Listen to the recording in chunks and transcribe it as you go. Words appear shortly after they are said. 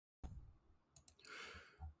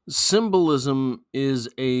Symbolism is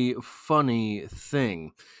a funny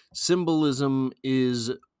thing. Symbolism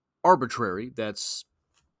is arbitrary. That's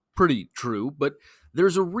pretty true, but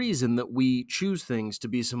there's a reason that we choose things to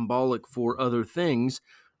be symbolic for other things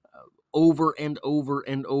over and over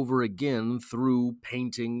and over again through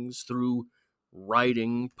paintings, through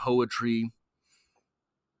writing, poetry.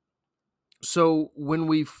 So when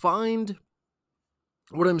we find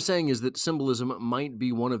what I'm saying is that symbolism might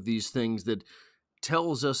be one of these things that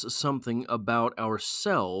tells us something about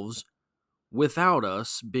ourselves without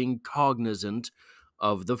us being cognizant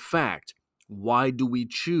of the fact. Why do we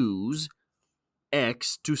choose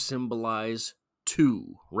X to symbolize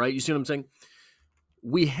 2, right? You see what I'm saying?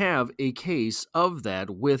 We have a case of that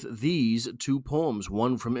with these two poems,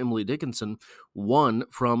 one from Emily Dickinson, one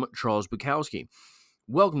from Charles Bukowski.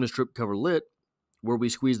 Welcome to Strip Cover Lit, where we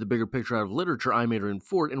squeeze the bigger picture out of literature. I'm Adrian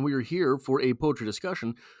Ford, and we are here for a poetry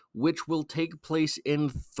discussion, which will take place in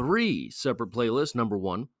 3 separate playlists. Number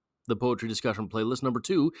 1, the poetry discussion playlist. Number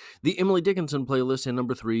 2, the Emily Dickinson playlist. And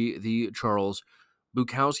number 3, the Charles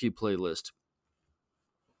Bukowski playlist.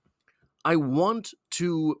 I want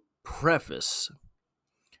to preface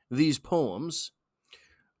these poems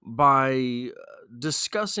by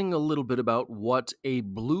discussing a little bit about what a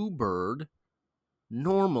bluebird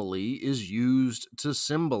normally is used to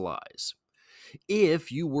symbolize.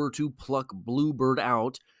 If you were to pluck bluebird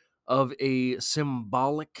out of a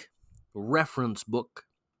symbolic reference book,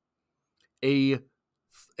 a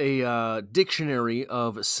dictionary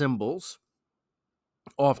of symbols,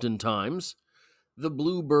 oftentimes the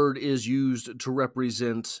bluebird is used to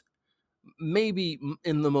represent, maybe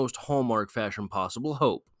in the most hallmark fashion possible,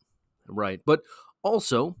 hope, right? But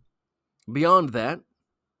also, beyond that,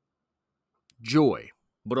 joy.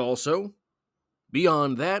 But also,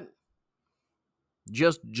 beyond that,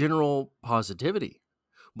 just general positivity.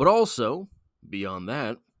 But also, beyond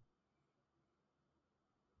that,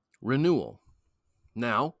 renewal.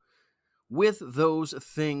 Now, with those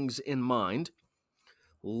things in mind,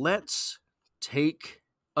 let's take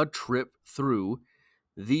a trip through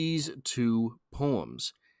these 2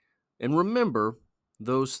 poems and remember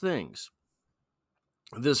those things.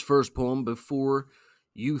 This first poem, Before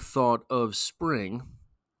You Thought of Spring,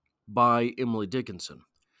 by Emily Dickinson.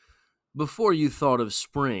 Before you thought of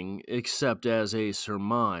spring, except as a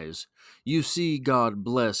surmise, you see, God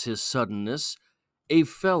bless his suddenness, a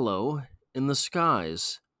fellow in the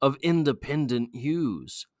skies of independent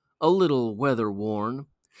hues, a little weather-worn,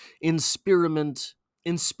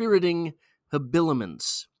 inspiriting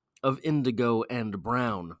habiliments of indigo and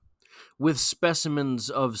brown, with specimens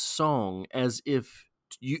of song as if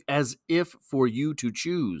for you to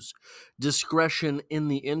choose, discretion in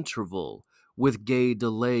the interval, with gay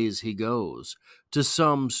delays he goes to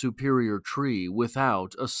some superior tree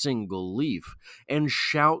without a single leaf, and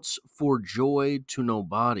shouts for joy to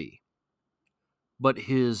nobody but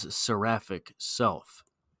his seraphic self.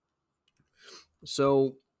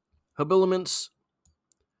 So, habiliments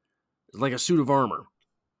is like a suit of armor.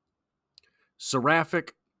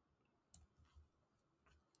 Seraphic,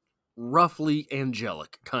 roughly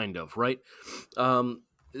angelic, kind of, right?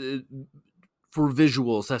 For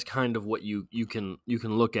visuals, that's kind of what you can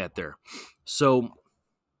look at there. So,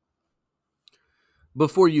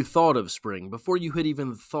 before you thought of spring, before you had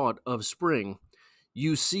even thought of spring,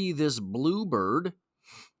 you see this bluebird,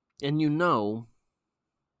 and you know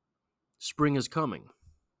spring is coming.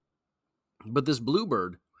 But this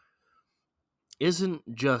bluebird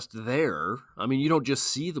isn't just there. I mean, you don't just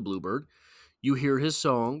see the bluebird. You hear his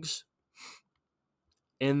songs,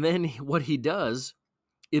 and then what he does,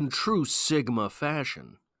 in true Sigma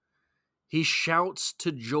fashion, he shouts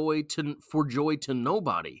for joy to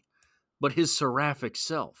nobody but his seraphic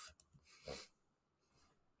self.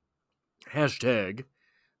 Hashtag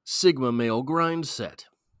Sigma male grind set.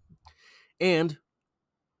 And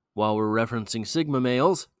while we're referencing Sigma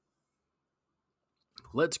males,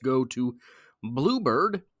 let's go to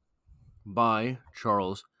Bluebird by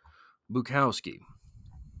Charles Bukowski.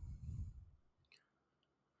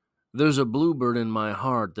 There's a bluebird in my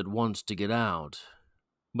heart that wants to get out,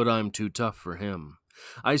 but I'm too tough for him.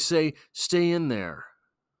 I say, stay in there.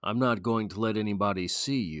 I'm not going to let anybody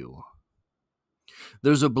see you.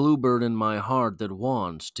 There's a bluebird in my heart that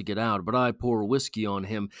wants to get out, but I pour whiskey on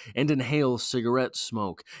him and inhale cigarette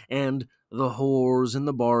smoke, and the whores and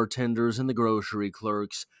the bartenders and the grocery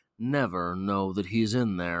clerks never know that he's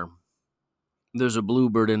in there. There's a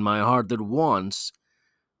bluebird in my heart that wants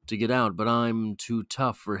to get out, but I'm too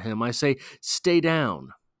tough for him. I say, stay down.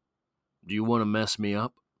 Do you want to mess me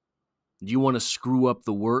up? Do you want to screw up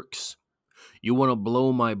the works? You want to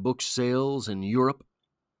blow my book sales in Europe?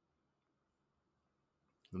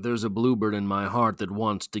 There's a bluebird in my heart that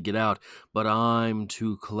wants to get out, but I'm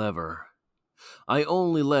too clever. I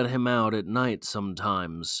only let him out at night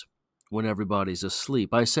sometimes, when everybody's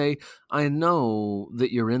asleep. I say, I know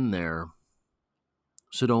that you're in there,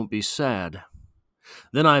 so don't be sad.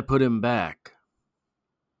 Then I put him back,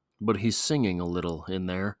 but he's singing a little in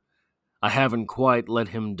there. I haven't quite let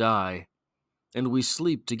him die, and we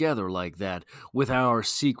sleep together like that, with our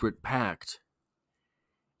secret pact.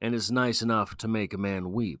 And it's nice enough to make a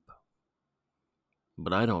man weep.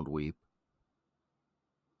 But I don't weep.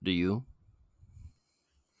 Do you?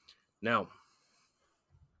 Now,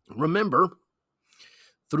 remember,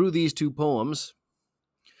 through these two poems,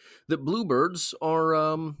 that bluebirds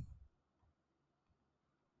are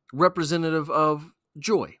representative of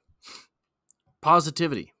joy,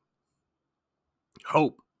 positivity,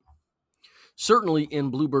 hope. Certainly in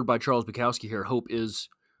Bluebird by Charles Bukowski here, hope is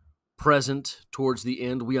present towards the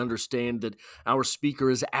end. We understand that our speaker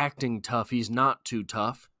is acting tough. He's not too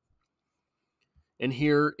tough. And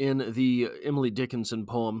here in the Emily Dickinson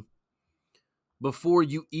poem, before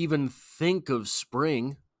you even think of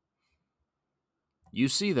spring, you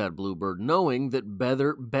see that bluebird, knowing that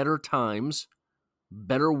better times,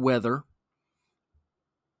 better weather,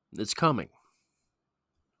 it's coming.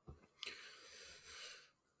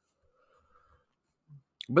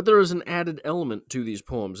 But there is an added element to these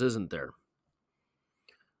poems, isn't there?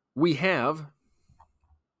 We have,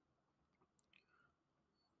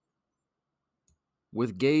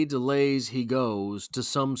 with gay delays he goes to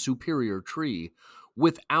some superior tree,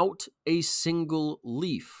 without a single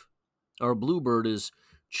leaf. Our bluebird is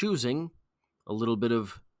choosing a little bit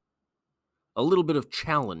of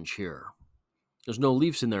challenge here. There's no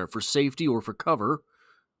leaves in there for safety or for cover,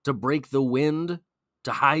 to break the wind,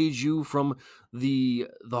 to hide you from the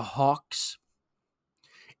hawks,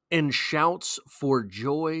 and shouts for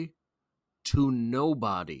joy to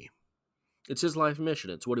nobody. It's his life mission.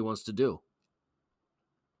 It's what he wants to do.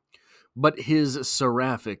 But his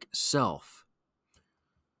seraphic self,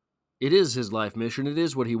 it is his life mission. It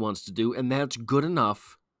is what he wants to do, and that's good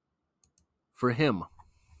enough for him.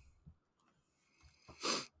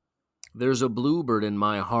 There's a bluebird in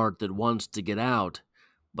my heart that wants to get out,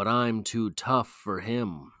 but I'm too tough for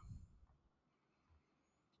him.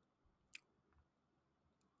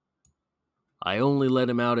 I only let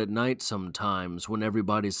him out at night sometimes when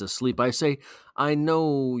everybody's asleep. I say, I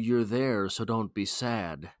know you're there, so don't be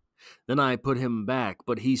sad. Then I put him back,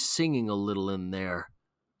 but he's singing a little in there.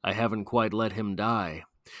 I haven't quite let him die.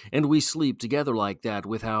 And we sleep together like that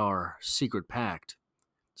with our secret pact.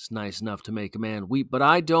 It's nice enough to make a man weep, but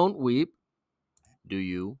I don't weep. Do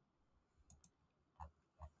you?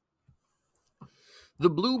 The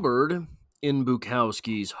bluebird in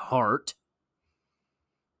Bukowski's heart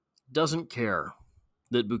doesn't care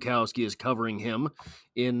that Bukowski is covering him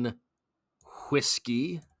in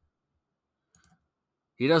whiskey.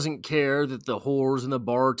 He doesn't care that the whores and the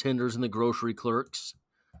bartenders and the grocery clerks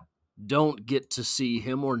don't get to see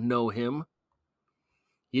him or know him.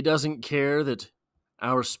 He doesn't care that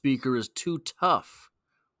our speaker is too tough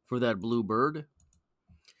for that bluebird.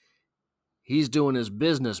 He's doing his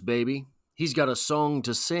business, baby. He's got a song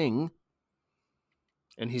to sing,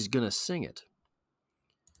 and he's going to sing it.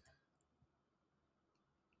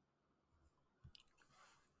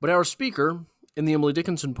 But our speaker in the Emily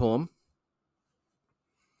Dickinson poem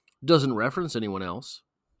doesn't reference anyone else.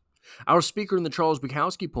 Our speaker in the Charles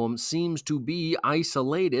Bukowski poem seems to be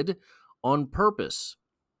isolated on purpose.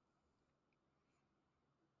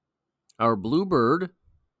 Our bluebird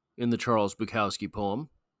in the Charles Bukowski poem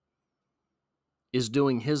is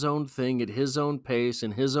doing his own thing at his own pace,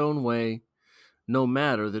 in his own way, no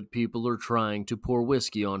matter that people are trying to pour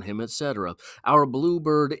whiskey on him, etc. Our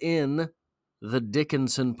bluebird in the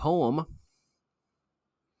Dickinson poem,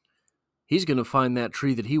 he's going to find that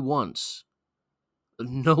tree that he wants.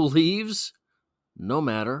 No leaves? No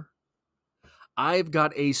matter. I've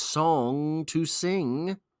got a song to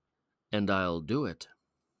sing, and I'll do it.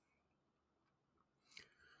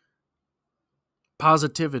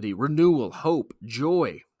 Positivity, renewal, hope,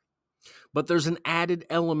 joy. But there's an added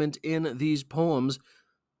element in these poems.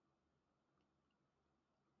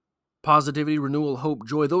 Positivity, renewal, hope,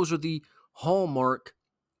 joy. Those are the hallmark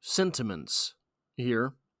sentiments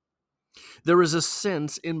here. There is a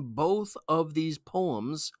sense in both of these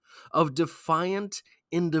poems of defiant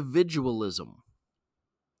individualism.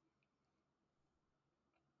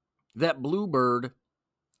 That bluebird,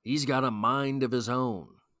 he's got a mind of his own.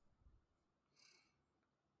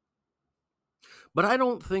 But I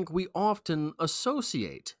don't think we often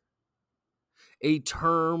associate a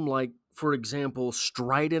term like, for example,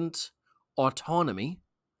 strident autonomy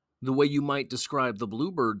the way you might describe the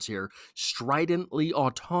Bluebirds here, stridently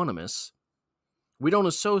autonomous, we don't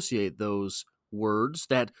associate those words,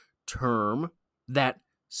 that term, that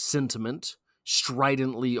sentiment,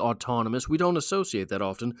 stridently autonomous, we don't associate that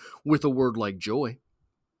often with a word like joy.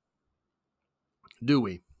 Do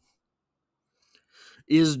we?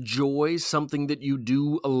 Is joy something that you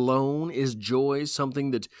do alone? Is joy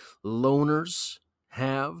something that loners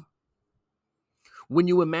have? When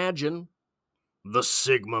you imagine the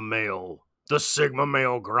Sigma male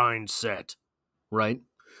grind set, right?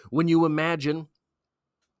 When you imagine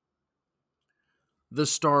the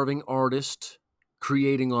starving artist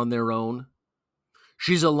creating on their own,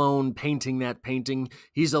 she's alone painting that painting,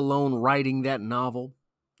 he's alone writing that novel,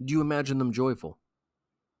 do you imagine them joyful?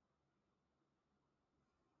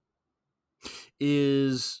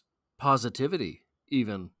 Is positivity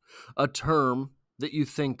even a term that you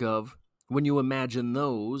think of when you imagine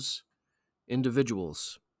those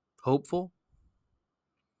individuals? Hopeful?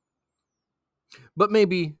 But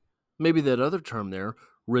maybe that other term there,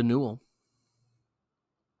 renewal.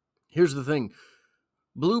 Here's the thing.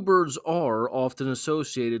 Bluebirds are often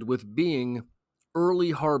associated with being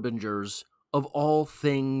early harbingers of all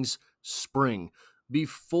things spring.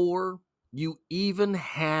 Before you even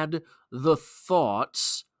had the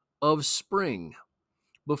thoughts of spring,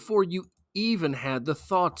 before you even had the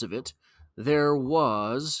thoughts of it, there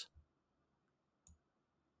was,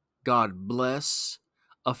 God bless,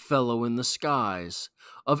 a fellow in the skies,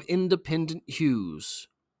 of independent hues,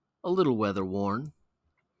 a little weather-worn.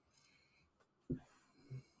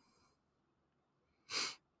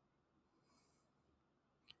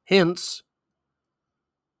 Hence,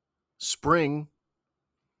 spring,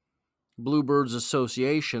 Bluebird's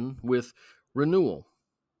association with renewal,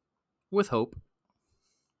 with hope.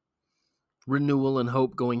 Renewal and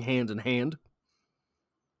hope going hand in hand.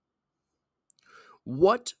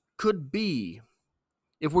 What could be,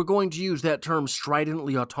 if we're going to use that term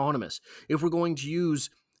stridently autonomous, if we're going to use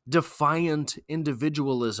defiant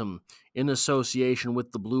individualism in association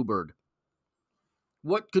with the Bluebird,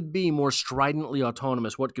 what could be more stridently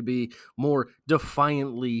autonomous? What could be more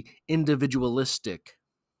defiantly individualistic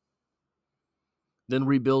than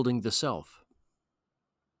rebuilding the self?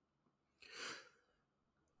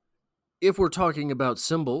 If we're talking about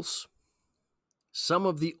symbols, some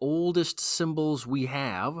of the oldest symbols we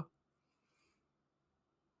have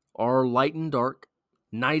are light and dark,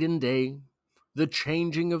 night and day, the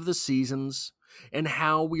changing of the seasons, and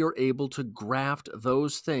how we are able to graft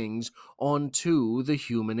those things onto the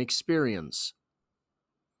human experience.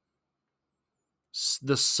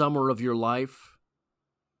 The summer of your life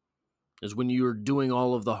is when you're doing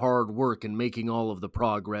all of the hard work and making all of the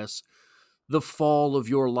progress. The fall of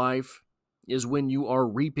your life is when you are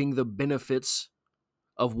reaping the benefits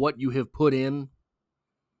of what you have put in.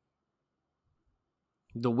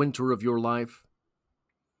 The winter of your life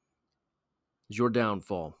is your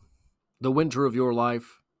downfall. The winter of your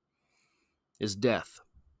life is death.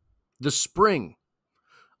 The spring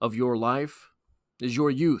of your life is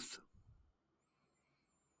your youth.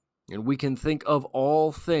 And we can think of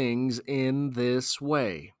all things in this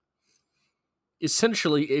way.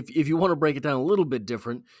 Essentially, if you want to break it down a little bit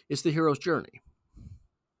different, it's the hero's journey.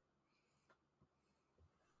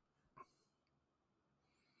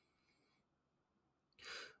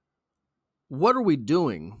 What are we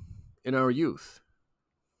doing in our youth?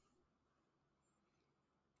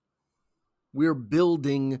 We're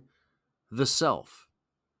building the self.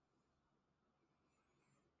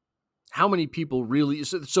 How many people really...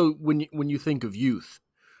 So when you think of youth,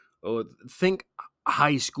 think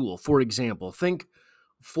high school, for example. Think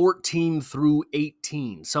 14 through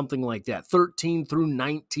 18, something like that. 13 through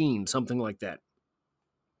 19, something like that.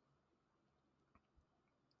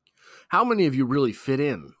 How many of you really fit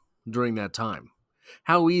in during that time?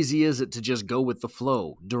 How easy is it to just go with the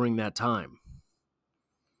flow during that time?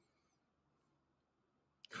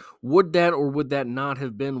 Would that or would that not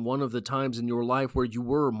have been one of the times in your life where you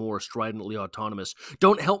were more stridently autonomous?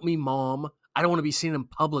 Don't help me, Mom. I don't want to be seen in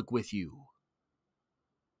public with you.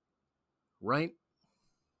 Right?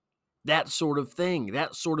 That sort of thing,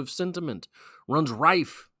 that sort of sentiment runs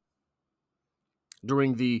rife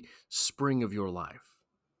during the spring of your life.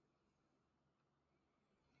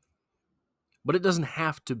 But it doesn't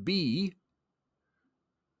have to be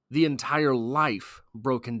the entire life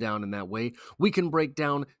broken down in that way. We can break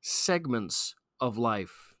down segments of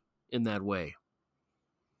life in that way.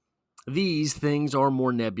 These things are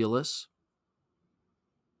more nebulous,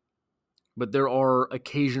 but there are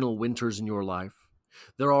occasional winters in your life.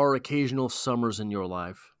 There are occasional summers in your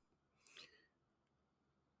life.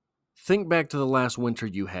 Think back to the last winter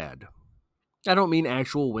you had. I don't mean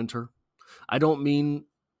actual winter. I don't mean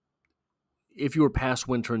if you were past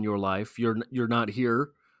winter in your life, you're not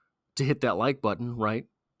here to hit that like button, right?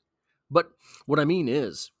 But what I mean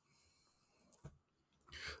is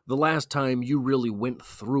the last time you really went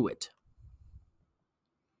through it.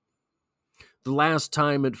 The last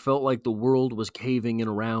time it felt like the world was caving in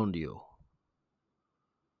around you.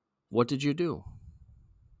 What did you do?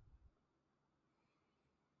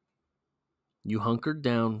 You hunkered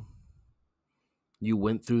down. You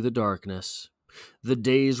went through the darkness. The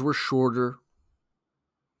days were shorter.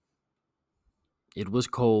 It was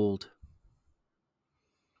cold.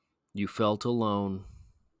 You felt alone.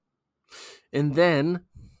 And then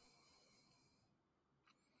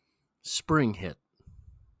spring hit.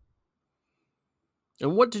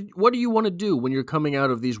 And what do you want to do when you're coming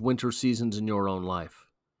out of these winter seasons in your own life?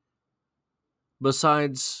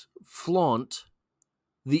 Besides flaunt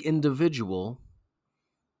the individual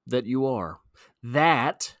that you are.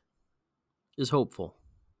 That is hopeful.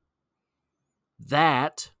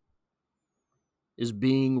 That is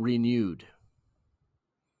being renewed.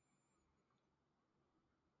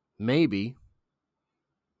 Maybe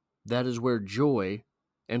that is where joy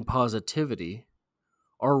and positivity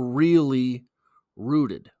are really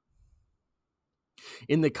rooted.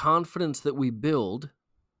 In the confidence that we build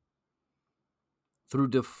through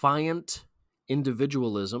defiant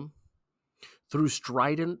individualism, through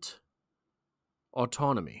strident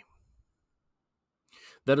autonomy.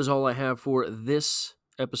 That is all I have for this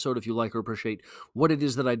episode. If you like or appreciate what it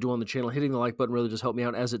is that I do on the channel, hitting the like button really does help me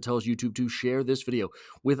out, as it tells YouTube to share this video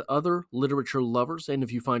with other literature lovers. And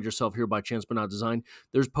if you find yourself here by chance but not design,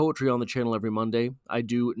 there's poetry on the channel every Monday. I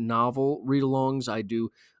do novel read-alongs.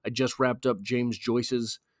 I just wrapped up James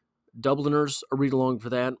Joyce's Dubliners, a read-along for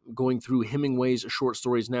that, going through Hemingway's short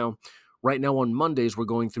stories now. Right now on Mondays, we're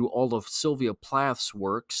going through all of Sylvia Plath's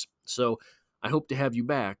works. So I hope to have you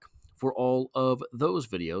back for all of those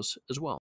videos as well.